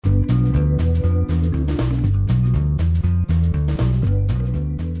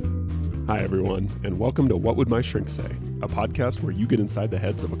Hi, everyone, and welcome to What Would My Shrink Say, a podcast where you get inside the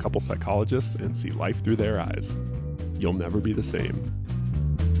heads of a couple psychologists and see life through their eyes. You'll never be the same.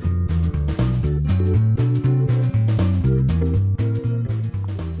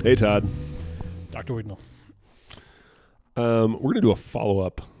 Hey, Todd. Dr. Wignall. We're going to do a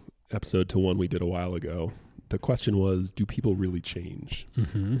follow-up episode to one we did a while ago. The question was, do people really change?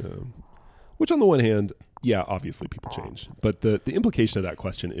 Which on the one hand, yeah, obviously people change. But the implication of that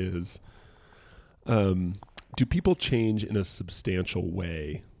question is, do people change in a substantial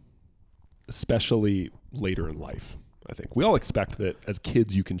way, especially later in life? I think we all expect that as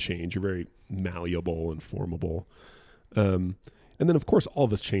kids you can change. You're very malleable and formable. And then, of course, all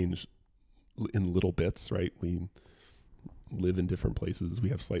of us change in little bits, right? We live in different places. We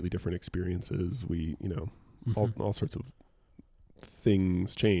have slightly different experiences. We, all sorts of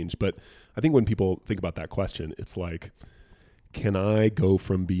things change. But I think when people think about that question, it's like, can I go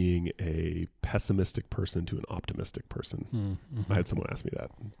from being a pessimistic person to an optimistic person? Mm-hmm. I had someone ask me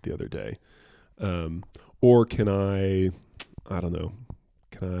that the other day. Or can I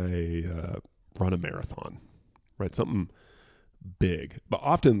run a marathon, right? Something big, but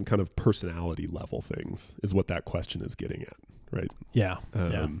often kind of personality level things is what that question is getting at, right? Yeah.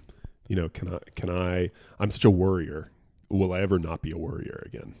 I'm such a worrier. Will I ever not be a worrier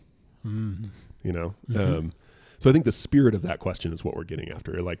again? Mm-hmm. So I think the spirit of that question is what we're getting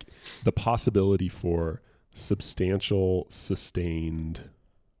after, like the possibility for substantial, sustained,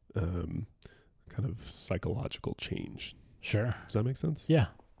 kind of psychological change. Sure. Does that make sense? Yeah.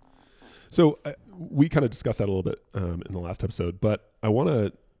 So we kind of discussed that a little bit in the last episode, but I want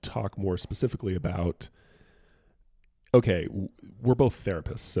to talk more specifically about, okay, we're both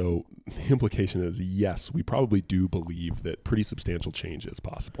therapists, so the implication is, yes, we probably do believe that pretty substantial change is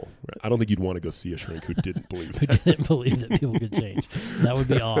possible. Right? I don't think you'd want to go see a shrink who didn't believe that. Who didn't believe that people could change. That would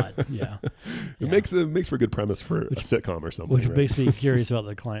be odd. Yeah. It makes for a good premise for a sitcom or something. Which right? makes me curious about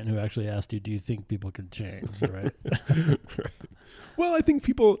the client who actually asked you, do you think people could change, right? Right. Well, I think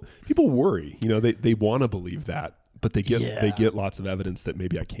people worry. They want to believe that, but they get lots of evidence that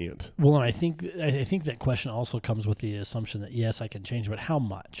maybe I can't. Well, and I think that question also comes with the assumption that yes, I can change, but how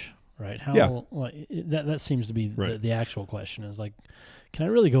much, right? That seems to be the actual question is like, can I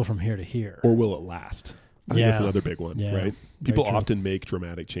really go from here to here, or will it last? I think that's another big one, right? People often make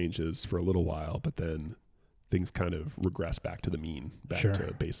dramatic changes for a little while, but then things kind of regress back to the mean, back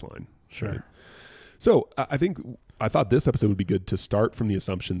to baseline. Sure. Right? So I thought this episode would be good to start from the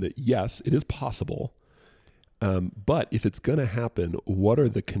assumption that yes, it is possible. But if it's going to happen, what are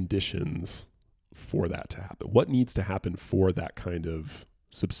the conditions for that to happen? What needs to happen for that kind of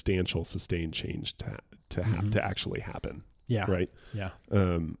substantial, sustained change to actually happen? Yeah. Right. Yeah.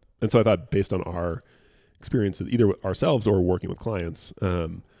 And so I thought, based on our experiences, either with ourselves or working with clients,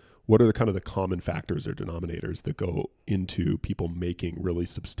 what are the kind of the common factors or denominators that go into people making really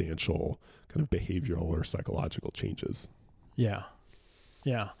substantial kind of behavioral or psychological changes? Yeah.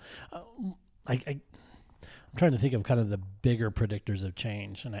 Yeah. I'm trying to think of kind of the bigger predictors of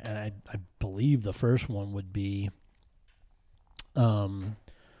change, and I believe the first one would be a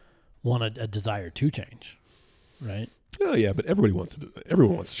desire to change, right? Oh yeah, but everyone wants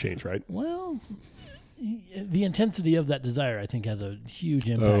to change, right? Well, the intensity of that desire, I think, has a huge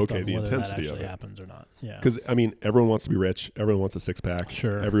impact on whether that actually happens or not. Yeah, because everyone wants to be rich. Everyone wants a six pack.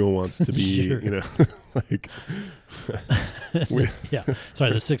 Sure. Everyone wants to be, like. Yeah.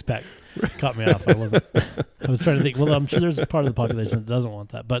 Sorry, the six pack caught me off. I was trying to think. Well, I'm sure there's a part of the population that doesn't want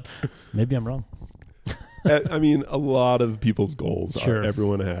that, but maybe I'm wrong. A lot of people's goals Sure.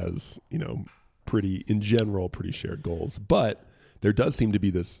 Everyone has, pretty shared goals, but there does seem to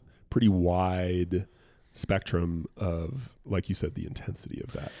be this pretty wide spectrum of, like you said, the intensity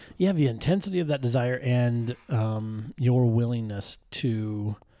of that. Yeah, the intensity of that desire and your willingness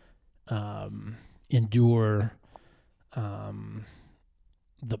to endure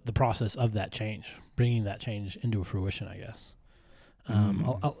the process of that change, bringing that change into fruition, I guess.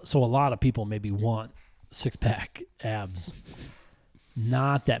 So a lot of people maybe want six-pack abs.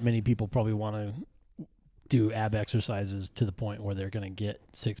 Not that many people probably want to do ab exercises to the point where they're going to get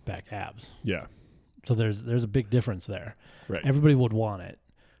six-pack abs. Yeah. So there's a big difference there. Right. Everybody would want it.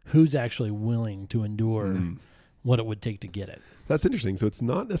 Who's actually willing to endure what it would take to get it? That's interesting. So it's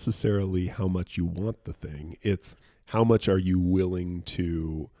not necessarily how much you want the thing. It's how much are you willing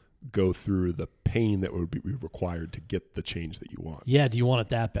to go through the pain that would be required to get the change that you want. Yeah. Do you want it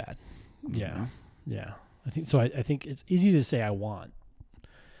that bad? Mm-hmm. Yeah. Yeah. I think so. I think it's easy to say I want,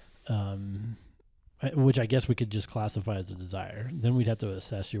 which I guess we could just classify as a desire. Then we'd have to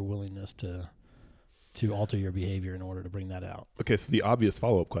assess your willingness to to alter your behavior in order to bring that out. Okay, so the obvious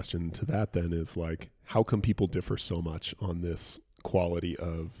follow-up question to that then is like, how come people differ so much on this quality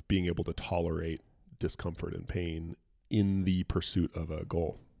of being able to tolerate discomfort and pain in the pursuit of a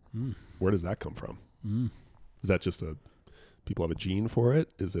goal? Where does that come from? Is that just people have a gene for it?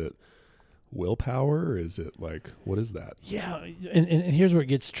 Is it willpower? Is it like, what is that? Yeah, and here's where it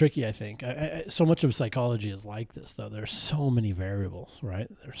gets tricky, I think. So much of psychology is like this, though. There's so many variables, right?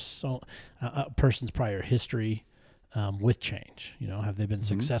 There's a person's prior history with change. Have they been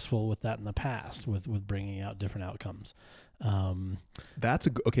successful with that in the past, with bringing out different outcomes? That's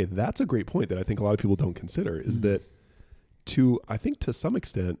a great point that I think a lot of people don't consider, is that I think to some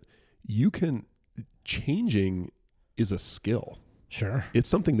extent, changing is a skill. Sure. It's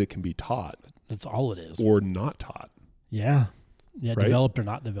something that can be taught. That's all it is. Or not taught. Yeah. Yeah, right? Developed or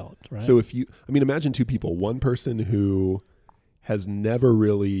not developed, right? So imagine two people, one person who has never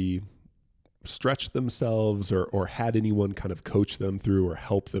really stretched themselves or had anyone kind of coach them through or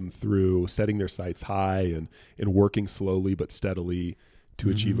help them through setting their sights high and working slowly but steadily to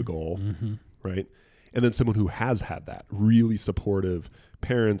achieve a goal, right? And then someone who has had that, really supportive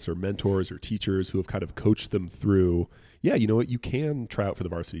parents or mentors or teachers who have kind of coached them through, yeah, you know what, you can try out for the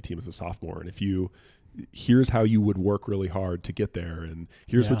varsity team as a sophomore. And here's how you would work really hard to get there. And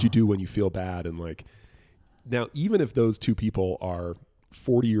here's what you do when you feel bad. And like, now, even if those two people are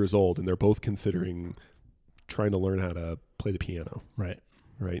 40 years old and they're both considering trying to learn how to play the piano. Right.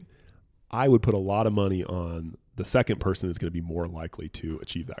 I would put a lot of money on the second person is going to be more likely to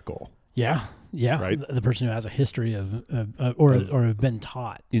achieve that goal. Yeah. Right. The person who has a history or have been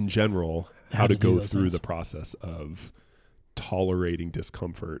taught in general how to go through things. The process of tolerating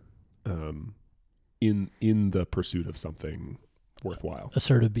discomfort in the pursuit of something worthwhile.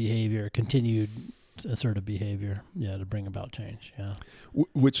 Assertive behavior, continued assertive behavior, to bring about change. Yeah.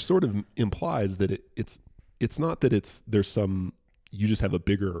 Which sort of implies that it's not that there's some, you just have a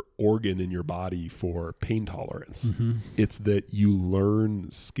bigger organ in your body for pain tolerance. It's that you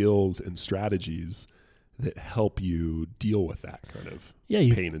learn skills and strategies that help you deal with that kind of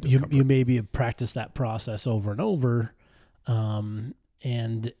pain and discomfort. You maybe have practiced that process over and over,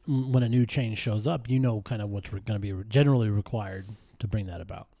 and when a new change shows up, kind of what's going to be generally required to bring that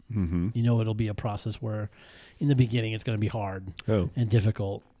about. It'll be a process where in the beginning it's going to be hard and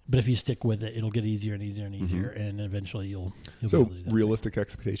difficult. But if you stick with it, it'll get easier and easier and easier, and eventually you'll be able to do that. Realistic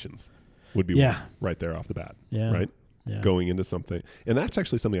expectations would be one right there off the bat, right? Yeah. Going into something. And that's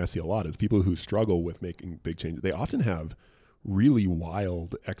actually something I see a lot is people who struggle with making big changes. They often have really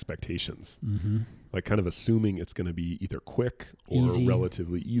wild expectations, like kind of assuming it's going to be either quick or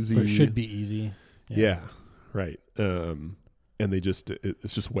relatively easy. Or it should be easy. Yeah, right. And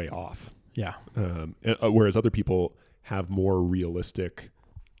it's just way off. Yeah. Whereas other people have more realistic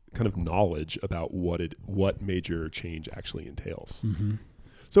kind of knowledge about what major change actually entails.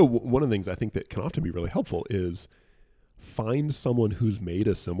 So one of the things I think that can often be really helpful is find someone who's made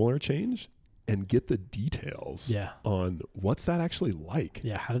a similar change and get the details on what's that actually like.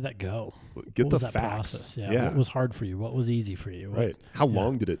 Yeah, how did that go? Get what the was that facts. Process? Yeah. What was hard for you? What was easy for you? Right. How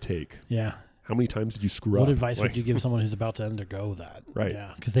long did it take? Yeah. How many times did you screw up? What advice would you give someone who's about to undergo that? Right.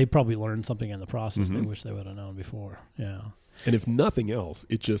 Yeah, because they probably learned something in the process they wish they would have known before. Yeah. And if nothing else,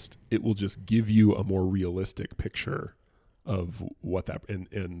 it will just give you a more realistic picture of what that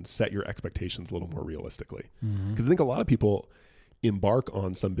and set your expectations a little more realistically. Because I think a lot of people embark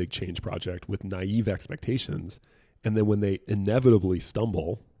on some big change project with naive expectations, and then when they inevitably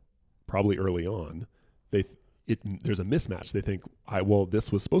stumble, probably early on, there's a mismatch. They think,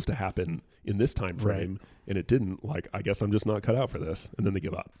 this was supposed to happen in this time frame, and it didn't. Like, I guess I'm just not cut out for this, and then they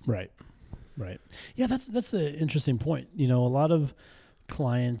give up. Right. Yeah, that's the interesting point. A lot of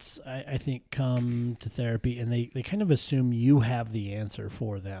clients, I think, come to therapy and they kind of assume you have the answer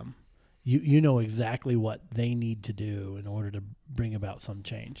for them. You know exactly what they need to do in order to bring about some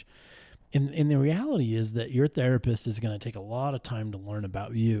change. And the reality is that your therapist is going to take a lot of time to learn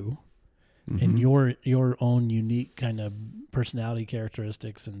about you and your own unique kind of personality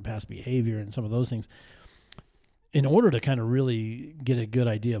characteristics and past behavior and some of those things, in order to kind of really get a good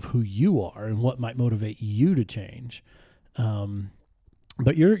idea of who you are and what might motivate you to change.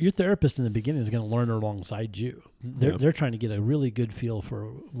 But your therapist in the beginning is going to learn alongside you. They're trying to get a really good feel for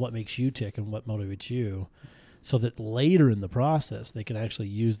what makes you tick and what motivates you, so that later in the process they can actually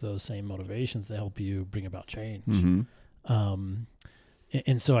use those same motivations to help you bring about change.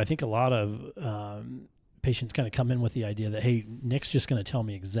 And so I think a lot of patients kind of come in with the idea that, hey, Nick's just going to tell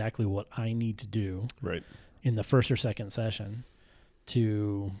me exactly what I need to do in the first or second session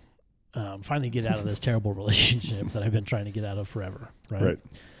to finally get out of this terrible relationship that I've been trying to get out of forever. Right.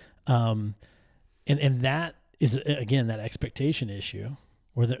 And that is, again, that expectation issue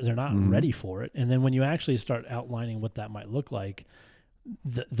where they're not ready for it. And then when you actually start outlining what that might look like,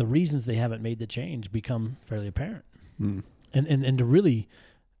 the reasons they haven't made the change become fairly apparent. And to really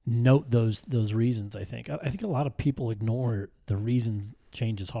note those reasons, I think a lot of people ignore the reasons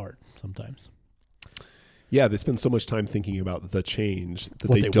change is hard sometimes. Yeah, they spend so much time thinking about the change that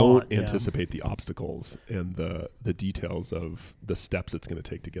What they they don't want, anticipate the obstacles and the details of the steps it's going to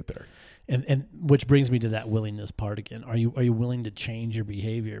take to get there. And which brings me to that willingness part again. Are you willing to change your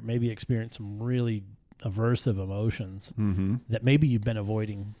behavior? Maybe experience some really aversive emotions that maybe you've been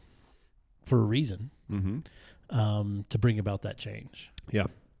avoiding for a reason to bring about that change. Yeah.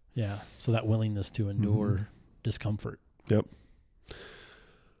 Yeah. So that willingness to endure discomfort. Yep.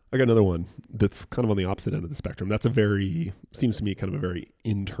 I got another one that's kind of on the opposite end of the spectrum. That's seems to me kind of a very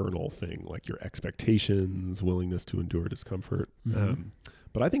internal thing, like your expectations, willingness to endure discomfort.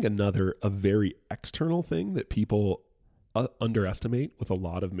 But I think a very external thing that people underestimate with a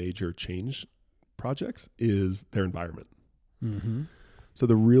lot of major change projects is their environment. So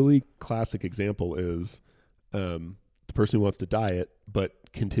the really classic example is the person who wants to diet but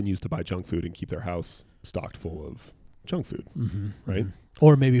continues to buy junk food and keep their house stocked full of junk food, right?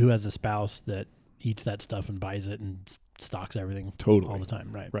 Or maybe who has a spouse that eats that stuff and buys it and stocks everything all the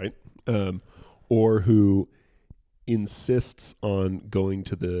time, right? Right. Or who insists on going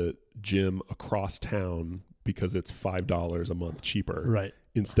to the gym across town because it's $5 a month cheaper, right?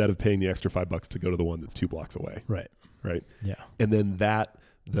 Instead of paying the extra $5 to go to the one that's 2 blocks away, right? Yeah. And then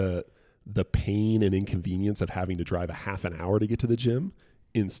the pain and inconvenience of having to drive a half an hour to get to the gym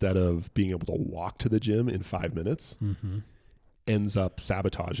instead of being able to walk to the gym in 5 minutes ends up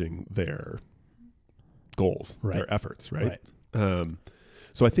sabotaging their goals, their efforts, right?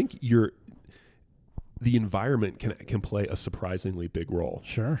 So I think the environment can play a surprisingly big role.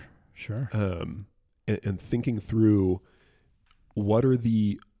 Sure. And thinking through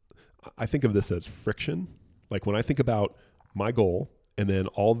I think of this as friction. Like when I think about my goal and then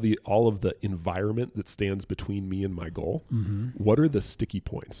all of the environment that stands between me and my goal, what are the sticky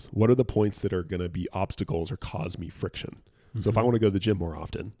points? What are the points that are going to be obstacles or cause me friction? So if I want to go to the gym more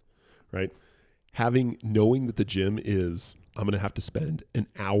often, right? Knowing that the gym I'm going to have to spend an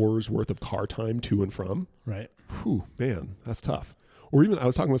hour's worth of car time to and from. Right. Whew, man, that's tough. Or even I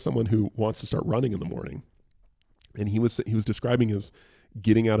was talking with someone who wants to start running in the morning, and he was describing his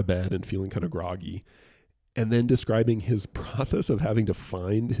getting out of bed and feeling kind of groggy, and then describing his process of having to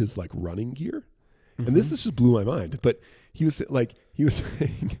find his like running gear. And this just blew my mind. But he was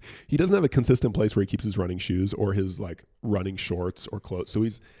saying he doesn't have a consistent place where he keeps his running shoes or his like running shorts or clothes. So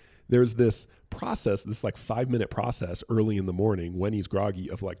there's this process, this like 5-minute process early in the morning when he's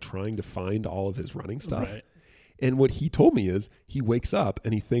groggy of like trying to find all of his running stuff. Right. And what he told me is he wakes up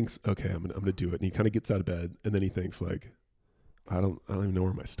and he thinks, okay, I'm gonna do it. And he kind of gets out of bed and then he thinks like, I don't even know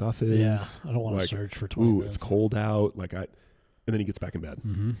where my stuff is. Yeah, I don't want to search for 20 minutes. It's cold out. And then he gets back in bed,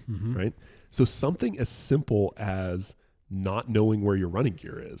 right? So something as simple as not knowing where your running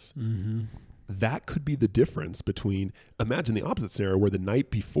gear is, that could be the difference between, imagine the opposite scenario where the night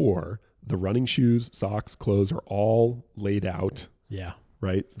before the running shoes, socks, clothes are all laid out. Yeah.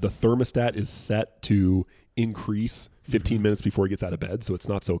 Right? The thermostat is set to increase 15 minutes before he gets out of bed, so it's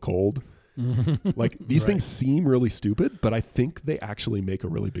not so cold. Like these things seem really stupid, but I think they actually make a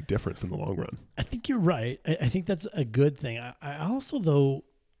really big difference in the long run. I think you're right. I think that's a good thing. I also, though,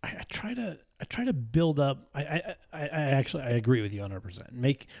 I try to build up. I agree with you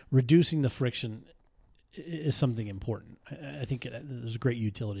 100%. Reducing the friction is something important. I think there's a great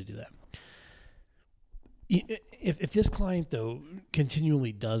utility to that. If this client though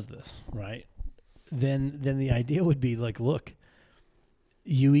continually does this, right, then the idea would be like, look,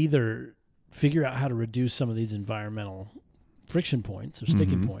 you either figure out how to reduce some of these environmental friction points or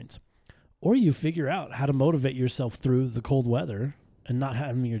sticking points, or you figure out how to motivate yourself through the cold weather and not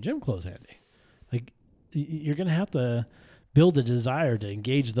having your gym clothes handy. Like you're going to have to build a desire to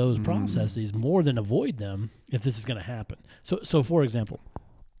engage those processes more than avoid them if this is going to happen. So for example,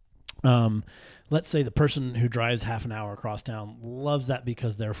 let's say the person who drives half an hour across town loves that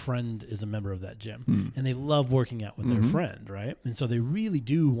because their friend is a member of that gym and they love working out with their friend, right? And so they really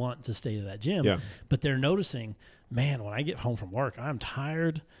do want to stay to that gym, but they're noticing, man, when I get home from work, I'm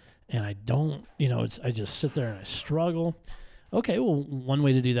tired and I don't, I just sit there and I struggle. Okay, well, one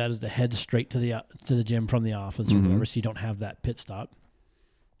way to do that is to head straight to the gym from the office or whatever, so you don't have that pit stop.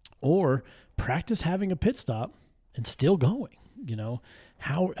 Or practice having a pit stop and still going.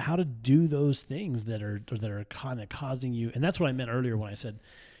 How to do those things that are kind of causing you, and that's what I meant earlier when I said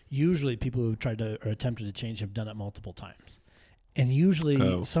usually people who've tried to or attempted to change have done it multiple times. And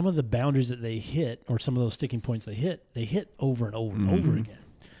usually some of the boundaries that they hit, or some of those sticking points they hit over and over and over again.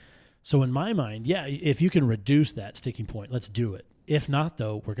 So in my mind, yeah, if you can reduce that sticking point, let's do it. If not,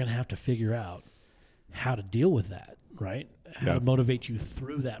 though, we're going to have to figure out how to deal with that, right? How to motivate you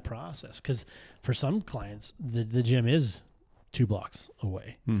through that process. Because for some clients, the gym is 2 blocks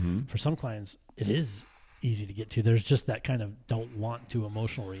away. For some clients, it is easy to get to. There's just that kind of don't want to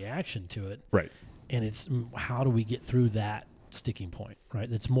emotional reaction to it. Right. And it's how do we get through that sticking point, right?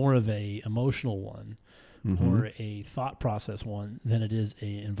 It's more of a emotional one or a thought process one than it is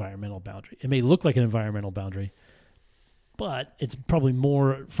a environmental boundary. It may look like an environmental boundary, but it's probably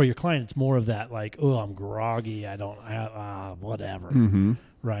more for your client. It's more of that like, oh, I'm groggy. Whatever.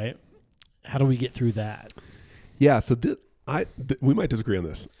 Right. How do we get through that? Yeah. So we might disagree on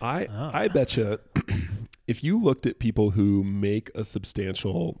this. I bet you if you looked at people who make a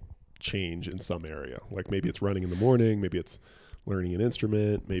substantial change in some area, like maybe it's running in the morning, maybe it's learning an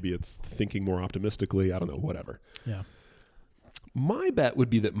instrument, maybe it's thinking more optimistically, I don't know, whatever. Yeah. My bet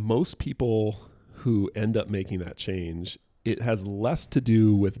would be that most people who end up making that change, it has less to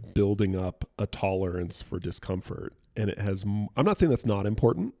do with building up a tolerance for discomfort. And I'm not saying that's not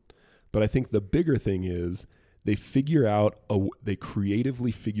important, but I think the bigger thing is they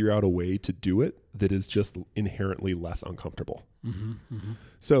creatively figure out a way to do it that is just inherently less uncomfortable.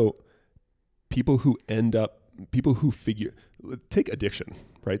 So take addiction,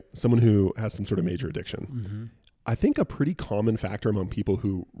 right? Someone who has some sort of major addiction. I think a pretty common factor among people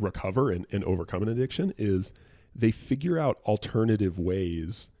who recover and overcome an addiction is they figure out alternative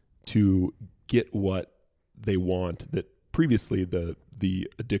ways to get what they want that previously the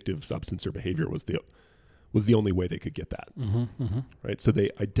addictive substance or behavior was the only way they could get that. Right? So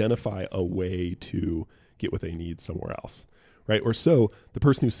they identify a way to get what they need somewhere else. Right? Or so the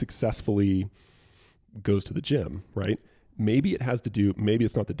person who successfully goes to the gym, right? Maybe it has to do, maybe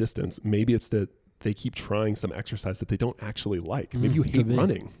it's not the distance. Maybe it's that they keep trying some exercise that they don't actually like. Maybe you hate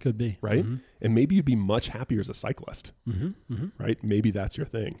running. Could be. Right? And maybe you'd be much happier as a cyclist. Right? Maybe that's your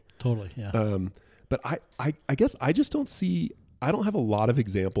thing. Totally. Yeah. But I guess I just I don't have a lot of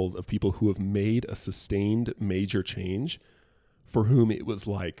examples of people who have made a sustained major change for whom it was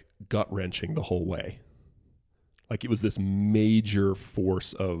like gut wrenching the whole way. Like it was this major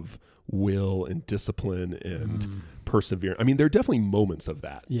force of will and discipline and perseverance. I mean, there are definitely moments of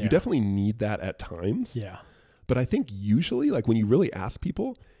that. Yeah. You definitely need that at times. Yeah. But I think usually, like when you really ask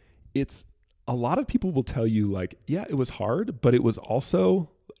people, it's a lot of people will tell you like, yeah, it was hard, but it was also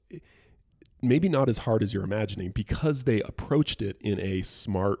maybe not as hard as you're imagining because they approached it in a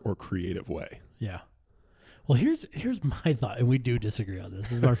smart or creative way. Yeah. Well, here's my thought, and we do disagree on this.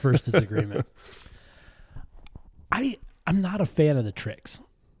 This is our first disagreement. I'm not a fan of the tricks.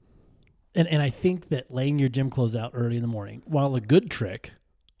 And I think that laying your gym clothes out early in the morning, while a good trick,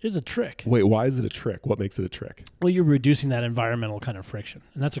 is a trick. Wait, why is it a trick? What makes it a trick? Well, you're reducing that environmental kind of friction,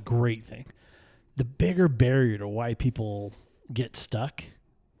 and that's a great thing. The bigger barrier to why people get stuck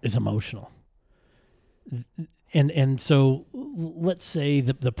is emotional. And so let's say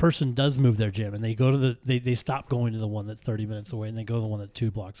the person does move their gym and they go to they stop going to the one that's 30 minutes away and they go to the one that's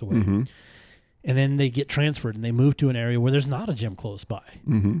 2 blocks away. And then they get transferred and they move to an area where there's not a gym close by.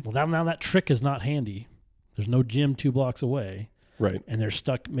 Well, now that trick is not handy. There's no gym 2 blocks away. Right. And they're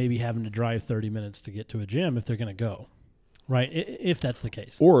stuck maybe having to drive 30 minutes to get to a gym if they're going to go. Right. If that's the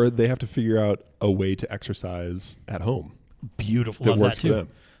case. Or they have to figure out a way to exercise at home. Beautiful. That works for them.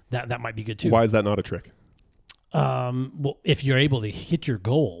 That might be good too. Why is that not a trick? Well, if you're able to hit your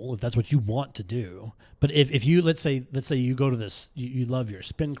goal, if that's what you want to do, but if you, let's say you go to this, you love your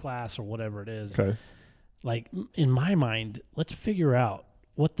spin class or whatever it is. Okay. Like in my mind, let's figure out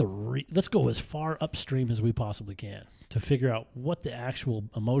what let's go as far upstream as we possibly can to figure out what the actual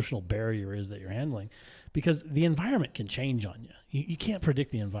emotional barrier is that you're handling, because the environment can change on you. You can't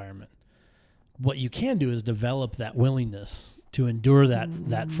predict the environment. What you can do is develop that willingness to endure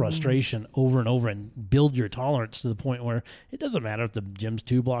that frustration over and over and build your tolerance to the point where it doesn't matter if the gym's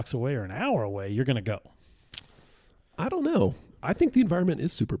 2 blocks away or an hour away, you're going to go. I don't know. I think the environment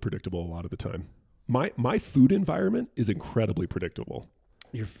is super predictable a lot of the time. My food environment is incredibly predictable.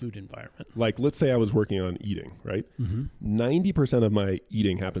 Your food environment. Like, let's say I was working on eating, right? 90% of my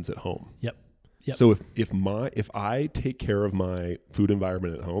eating happens at home. Yep. So if I take care of my food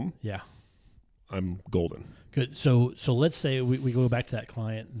environment at home, yeah, I'm golden. Good. So let's say we go back to that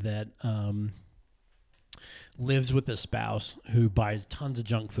client that lives with a spouse who buys tons of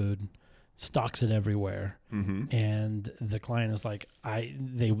junk food, stocks it everywhere, Mm-hmm. and the client is like,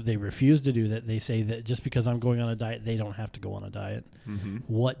 they refuse to do that. They say that just because I'm going on a diet, they don't have to go on a diet. Mm-hmm.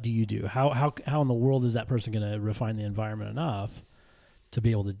 What do you do? How in the world is that person going to refine the environment enough to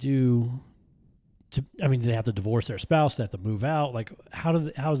be able to do? I mean, do they have to divorce their spouse? They have to move out? Like, how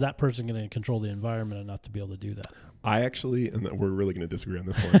is that person going to control the environment enough to be able to do that? I actually, and we're really going to disagree on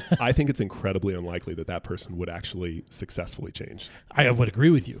this one. I think it's incredibly unlikely that person would actually successfully change. I would agree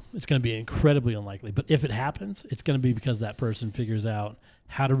with you. It's going to be incredibly unlikely. But if it happens, it's going to be because that person figures out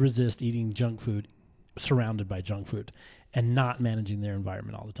how to resist eating junk food surrounded by junk food and not managing their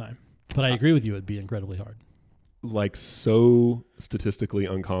environment all the time. But I agree with you. It'd be incredibly hard. Like so statistically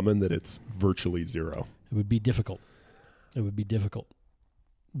uncommon that it's virtually zero. It would be difficult.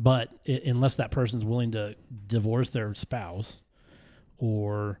 But unless that person's willing to divorce their spouse,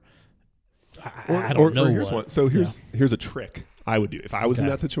 or I don't know. Here's one. So here's a trick I would do if I was in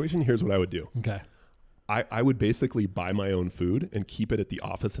that situation. Here's what I would do. Okay. I would basically buy my own food and keep it at the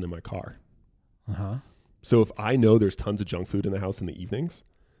office and in my car. Uh-huh. So if I know there's tons of junk food in the house in the evenings,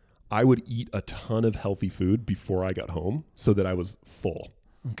 I would eat a ton of healthy food before I got home so that I was full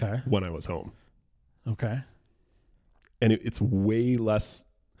when I was home. Okay. And it's way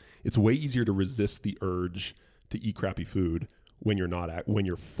easier to resist the urge to eat crappy food when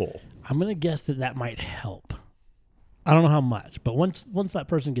you're full. I'm going to guess that might help. I don't know how much, but once that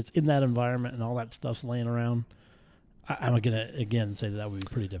person gets in that environment and all that stuff's laying around, I'm going to, again, say that would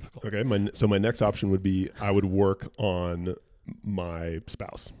be pretty difficult. Okay. So my next option would be I would work on my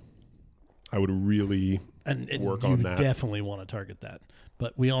spouse. I would really work on that. You definitely want to target that.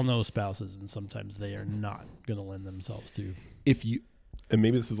 But we all know spouses, and sometimes they are not going to lend themselves to. And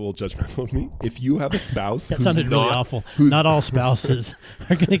maybe this is a little judgmental of me, if you have a spouse that sounded really awful. Not all spouses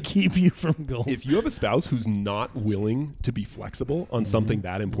are going to keep you from goals. If you have a spouse who's not willing to be flexible on something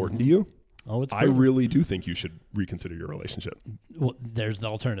that important to you, I really do think you should reconsider your relationship. Well, there's the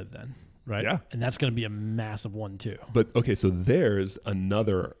alternative then, right? Yeah. And that's going to be a massive one too. But okay, so there's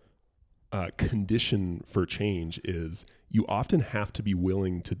another condition for change is you often have to be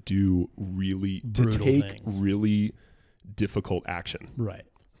willing to do brutal take things. Really difficult action. Right.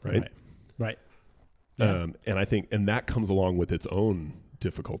 Yeah. And I think, and that comes along with its own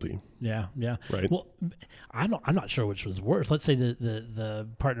difficulty. Yeah. Right. Well, I'm not sure which was worse. Let's say the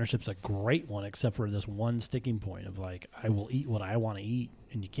partnership's a great one, except for this one sticking point of like, I will eat what I want to eat,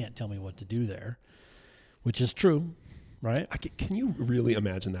 and you can't tell me what to do there, which is true. Right? Can you really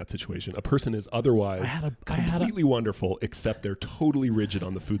imagine that situation? A person is otherwise completely wonderful, except they're totally rigid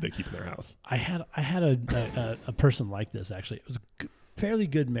on the food they keep in their house. I had a person like this, actually. It was a fairly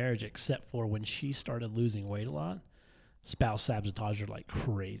good marriage, except for when she started losing weight a lot, spouse sabotaged her like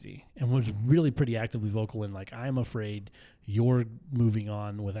crazy and was really pretty actively vocal in like, I'm afraid you're moving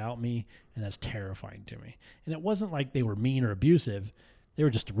on without me, and that's terrifying to me. And it wasn't like they were mean or abusive. They were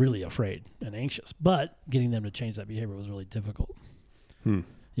just really afraid and anxious, but getting them to change that behavior was really difficult.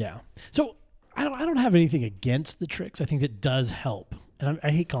 Yeah. So I don't have anything against the tricks. I think that does help. And I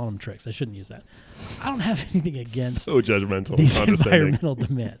hate calling them tricks. I shouldn't use that. I don't have anything against so judgmental, these environmental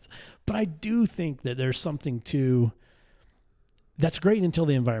demands. But I do think that there's something to that's great until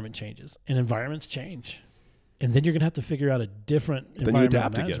the environment changes. And environments change. And then you're going to have to figure out a different environmental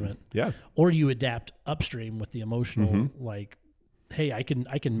management. Again. Yeah. Or you adapt upstream with the emotional, like, hey, I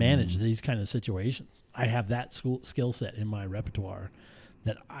can manage these kind of situations. I have that skill set in my repertoire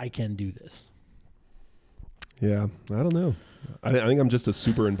that I can do this. Yeah, I don't know. I think I'm just a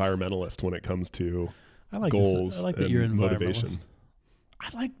super environmentalist when it comes to goals I like that you're and motivation.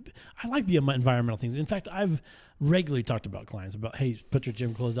 I like the environmental things. In fact, I've regularly talked about clients about, hey, put your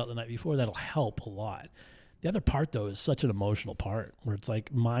gym clothes out the night before. That'll help a lot. The other part, though, is such an emotional part where it's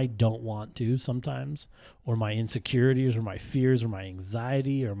like my don't want to sometimes, or my insecurities or my fears or my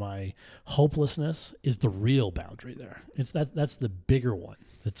anxiety or my hopelessness is the real boundary there. That's the bigger one.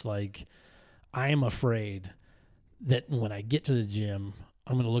 It's like I am afraid that when I get to the gym,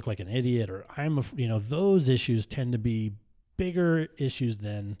 I'm going to look like an idiot, or those issues tend to be bigger issues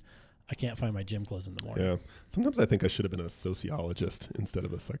than I can't find my gym clothes in the morning. Yeah. Sometimes I think I should have been a sociologist instead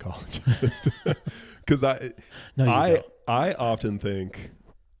of a psychologist. Because I often think,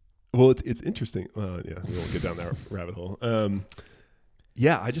 well, it's interesting. We won't get down that rabbit hole.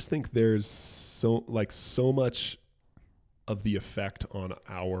 I just think there's so much of the effect on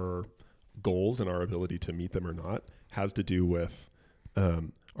our goals and our ability to meet them or not has to do with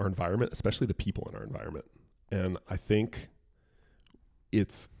our environment, especially the people in our environment. And I think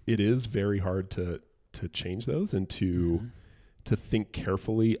it is very hard to change those and to to think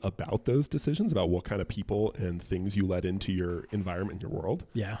carefully about those decisions, about what kind of people and things you let into your environment, your world.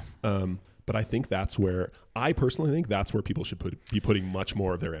 Yeah. But I think I personally think that's where people should be putting much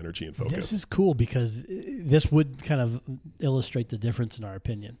more of their energy and focus. This is cool because this would kind of illustrate the difference in our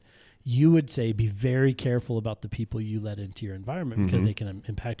opinion. You would say be very careful about the people you let into your environment because they can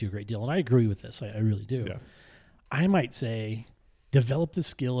impact you a great deal. And I agree with this. I really do. Yeah. I might say develop the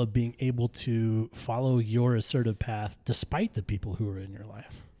skill of being able to follow your assertive path despite the people who are in your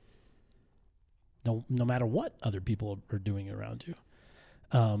life. No matter what other people are doing around you.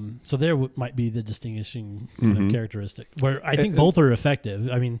 So there might be the distinguishing characteristic where I think both are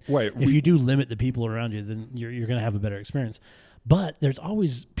effective. I mean, if you do limit the people around you, then you're going to have a better experience. But there's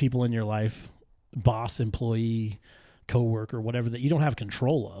always people in your life, boss, employee, coworker, whatever, that you don't have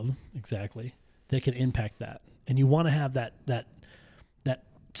control of exactly that can impact that. And you want to have that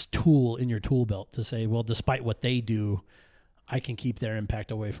tool in your tool belt to say, well, despite what they do, I can keep their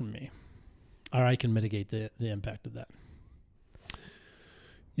impact away from me, or I can mitigate the impact of that.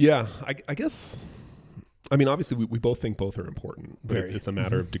 Yeah, I guess, I mean, obviously we both think both are important, but it's a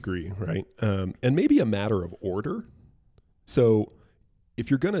matter of degree, right? And maybe a matter of order. So if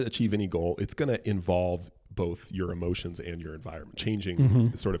you're going to achieve any goal, it's going to involve both your emotions and your environment,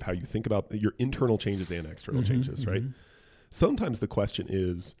 changing sort of how you think about your internal changes and external changes, right? Sometimes the question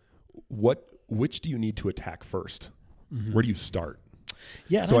is, which do you need to attack first? Where do you start?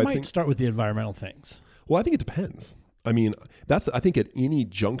 Yeah, so I might start with the environmental things. Well, I think it depends. I mean, I think at any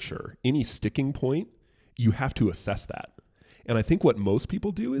juncture, any sticking point, you have to assess that. And I think what most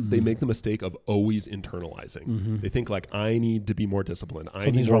people do is they make the mistake of always internalizing. They think like, I need to be more disciplined. I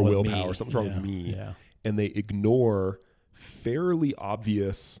need more willpower. Something's wrong with me. Yeah. And they ignore fairly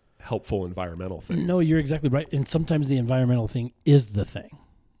obvious, helpful environmental things. No, you're exactly right. And sometimes the environmental thing is the thing,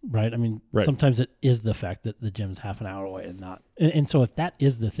 right? I mean, sometimes it is the fact that the gym's half an hour away and not. And so if that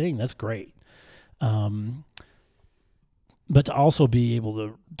is the thing, that's great. But to also be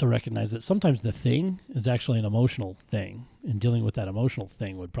able to recognize that sometimes the thing is actually an emotional thing, and dealing with that emotional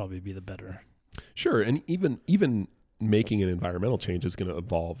thing would probably be the better. Sure, and even making an environmental change is going to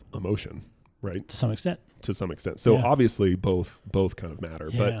involve emotion, right? To some extent. So obviously both kind of matter.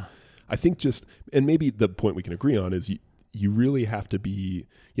 But I think and maybe the point we can agree on is you really have to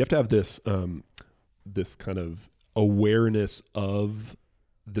have this this kind of awareness of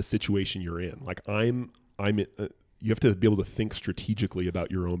the situation you're in. Like you have to be able to think strategically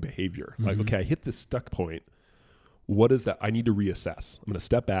about your own behavior. Like, okay, I hit this stuck point. What is that? I need to reassess. I'm going to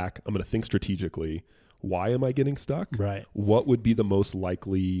step back. I'm going to think strategically. Why am I getting stuck? Right. What would be the most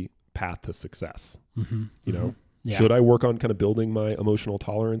likely path to success? You know, Yeah. Should I work on kind of building my emotional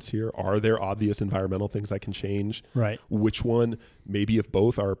tolerance here? Are there obvious environmental things I can change? Right. Which one, maybe if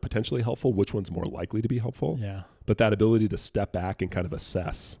both are potentially helpful, which one's more likely to be helpful? Yeah. But that ability to step back and kind of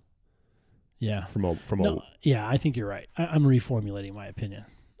assess. Yeah. Yeah, I think you're right. I'm reformulating my opinion.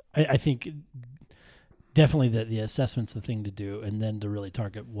 I think definitely that the assessment's the thing to do, and then to really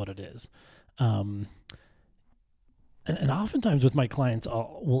target what it is. And oftentimes with my clients,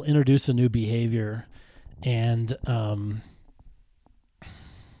 we'll introduce a new behavior, and I'll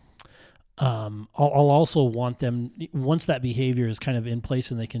also want them, once that behavior is kind of in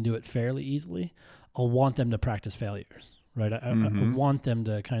place and they can do it fairly easily, I'll want them to practice failures, right? I want them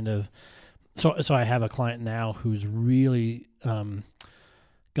to kind of, so I have a client now who's really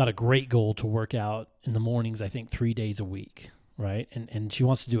got a great goal to work out in the mornings, I think 3 days a week, right? And she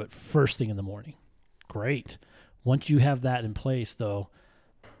wants to do it first thing in the morning. Great. Once you have that in place, though,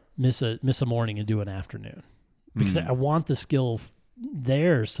 miss a morning and do an afternoon, because I want the skill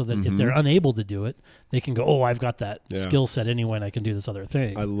there so that if they're unable to do it, they can go, oh, I've got that skill set anyway, and I can do this other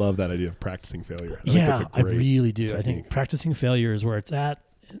thing. I love that idea of practicing failure. I really do. Technique. I think practicing failure is where it's at,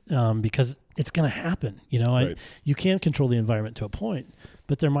 because it's going to happen. You know, right. You can control the environment to a point,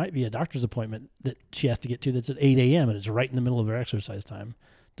 but there might be a doctor's appointment that she has to get to that's at 8 a.m. and it's right in the middle of her exercise time.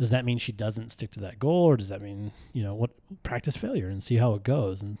 Does that mean she doesn't stick to that goal, or does that mean, practice failure and see how it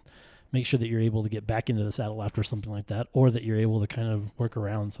goes, and make sure that you're able to get back into the saddle after something like that, or that you're able to kind of work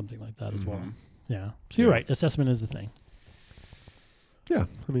around something like that as well. Yeah. So you're right. Assessment is the thing. Yeah.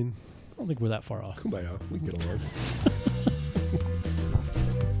 I mean, I don't think we're that far off. Kumbaya. We can get along.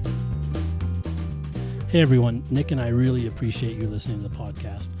 Hey everyone, Nick and I really appreciate you listening to the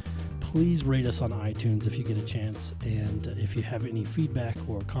podcast. Please rate us on iTunes if you get a chance, and if you have any feedback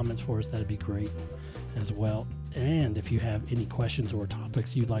or comments for us, that'd be great as well. And if you have any questions or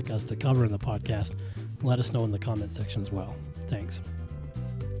topics you'd like us to cover in the podcast, let us know in the comment section as well. Thanks.